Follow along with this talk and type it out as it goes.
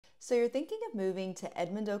So you're thinking of moving to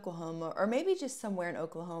Edmond, Oklahoma, or maybe just somewhere in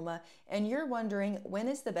Oklahoma, and you're wondering when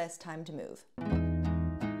is the best time to move.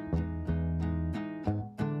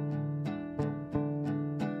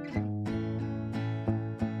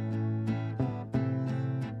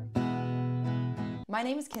 My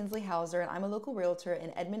name is Kinsley and I'm a local realtor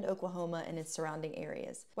in Edmond, Oklahoma and its surrounding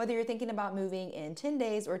areas. Whether you're thinking about moving in 10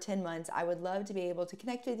 days or 10 months, I would love to be able to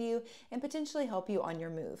connect with you and potentially help you on your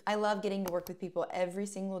move. I love getting to work with people every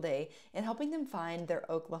single day and helping them find their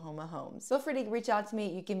Oklahoma homes. Feel free to reach out to me.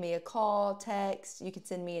 You can give me a call, text, you can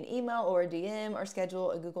send me an email or a DM or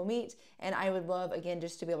schedule a Google Meet, and I would love, again,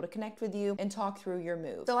 just to be able to connect with you and talk through your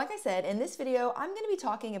move. So like I said, in this video, I'm going to be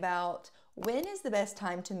talking about when is the best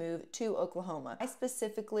time to move to Oklahoma. I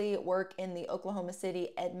specifically work in the Oklahoma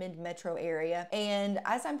City, Edmond metro area. And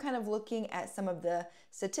as I'm kind of looking at some of the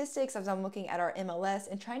statistics, as I'm looking at our MLS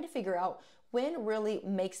and trying to figure out when really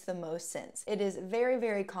makes the most sense. It is very,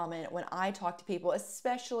 very common when I talk to people,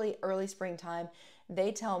 especially early springtime,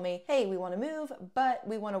 they tell me, hey, we want to move, but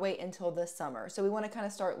we want to wait until the summer. So we want to kind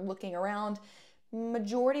of start looking around.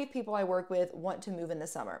 Majority of people I work with want to move in the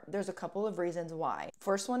summer. There's a couple of reasons why.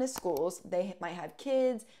 First one is schools. They might have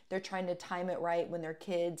kids. They're trying to time it right when their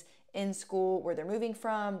kids in school where they're moving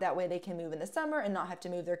from. That way they can move in the summer and not have to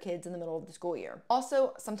move their kids in the middle of the school year.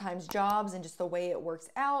 Also, sometimes jobs and just the way it works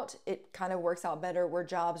out, it kind of works out better where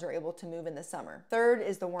jobs are able to move in the summer. Third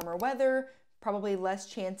is the warmer weather. Probably less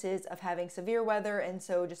chances of having severe weather, and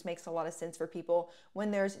so it just makes a lot of sense for people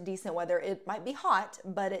when there's decent weather. It might be hot,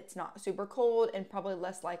 but it's not super cold and probably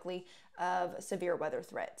less likely of severe weather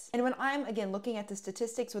threats. And when I'm, again, looking at the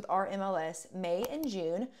statistics with our MLS, May and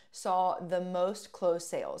June saw the most closed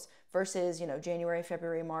sales versus, January,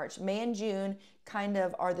 February, March. May and June kind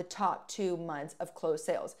of are the top 2 months of closed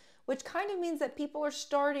sales, which kind of means that people are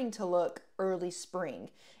starting to look early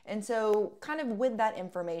spring. And so kind of with that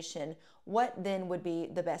information, what then would be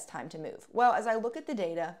the best time to move? Well, as I look at the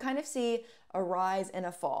data, kind of see a rise and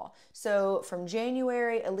a fall. So from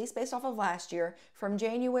January, at least based off of last year, from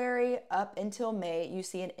January up until May, you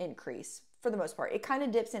see an increase for the most part. It kind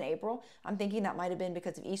of dips in April. I'm thinking that might have been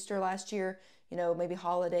because of Easter last year, maybe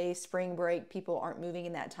holidays, spring break, people aren't moving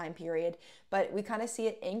in that time period, but we kind of see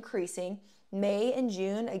it increasing. May and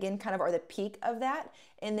June, again, kind of are the peak of that.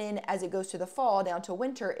 And then as it goes to the fall down to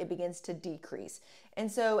winter, it begins to decrease.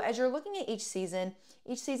 And so as you're looking at each season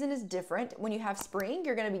is different. When you have spring,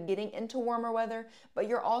 you're going to be getting into warmer weather, but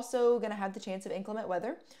you're also going to have the chance of inclement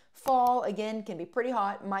weather. Fall, again, can be pretty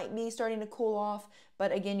hot, might be starting to cool off,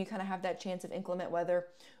 but again, you kind of have that chance of inclement weather.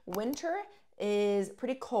 Winter is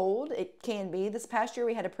pretty cold. It can be. This past year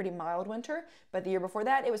we had a pretty mild winter, but the year before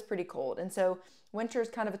that it was pretty cold. And so winter is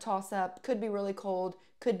kind of a toss-up. Could be really cold,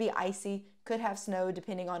 could be icy, could have snow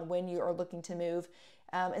depending on when you are looking to move.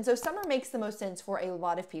 And so summer makes the most sense for a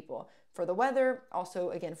lot of people. For the weather, also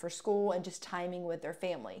again for school and just timing with their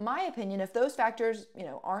family. In my opinion, if those factors,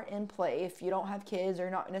 aren't in play, if you don't have kids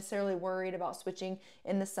or not necessarily worried about switching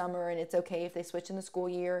in the summer and it's okay if they switch in the school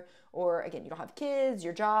year, or again, you don't have kids,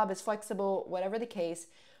 your job is flexible, whatever the case,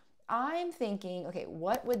 I'm thinking, okay,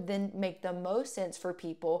 what would then make the most sense for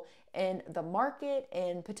people in the market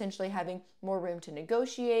and potentially having more room to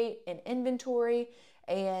negotiate and inventory?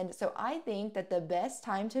 And so I think that the best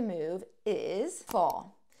time to move is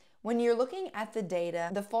fall. When you're looking at the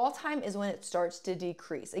data, the fall time is when it starts to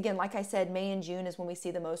decrease. Again, like I said, May and June is when we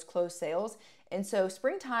see the most closed sales. And so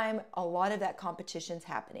springtime, a lot of that competition's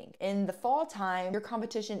happening. In the fall time, your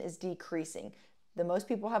competition is decreasing. The most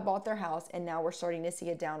people have bought their house and now we're starting to see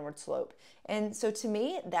a downward slope. And so to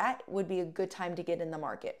me, that would be a good time to get in the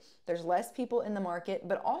market. There's less people in the market,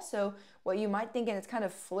 but also what you might think, and it's kind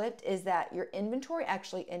of flipped, is that your inventory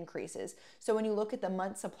actually increases. So when you look at the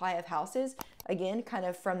month supply of houses, again, kind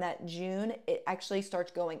of from that June, it actually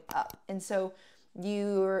starts going up. And so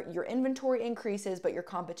your inventory increases, but your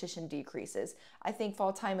competition decreases. I think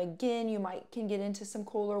fall time, again, you can get into some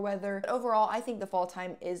cooler weather. But overall, I think the fall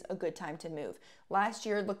time is a good time to move. Last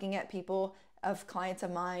year, looking at people of clients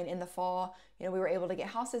of mine in the fall, we were able to get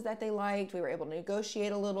houses that they liked. We were able to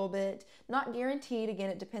negotiate a little bit. Not guaranteed.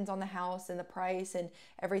 Again, it depends on the house and the price and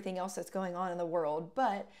everything else that's going on in the world.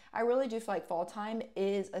 But I really do feel like fall time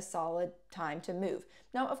is a solid time to move.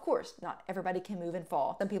 Now, of course, not everybody can move in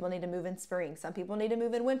fall. Some people need to move in spring. Some people need to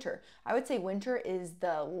move in winter. I would say winter is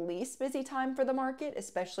the least busy time for the market,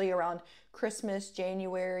 especially around Christmas,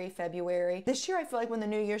 January, February. This year, I feel like when the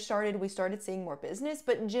new year started, we started seeing more business,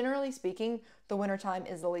 but generally speaking, the winter time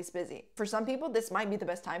is the least busy. For some people, this might be the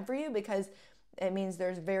best time for you because it means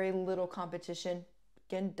there's very little competition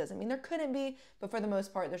Again, doesn't mean there couldn't be, but for the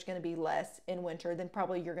most part, there's going to be less in winter than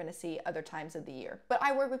probably you're going to see other times of the year. But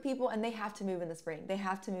I work with people and they have to move in the spring. They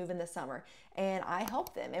have to move in the summer, and I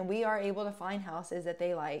help them, and we are able to find houses that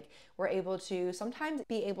they like. We're able to sometimes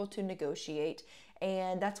be able to negotiate,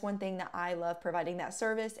 and that's one thing that I love, providing that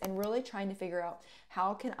service and really trying to figure out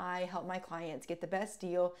how can I help my clients get the best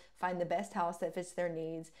deal, find the best house that fits their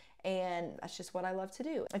needs, and that's just what I love to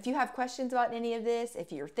do. If you have questions about any of this,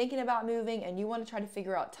 if you're thinking about moving and you want to try to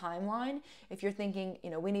figure out timeline, if you're thinking,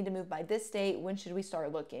 we need to move by this date, when should we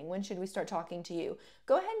start looking? When should we start talking to you?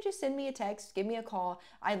 Go ahead and just send me a text, give me a call.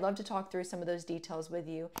 I'd love to talk through some of those details with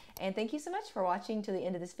you. And thank you so much for watching to the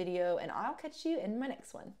end of this video, and I'll catch you in my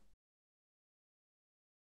next one.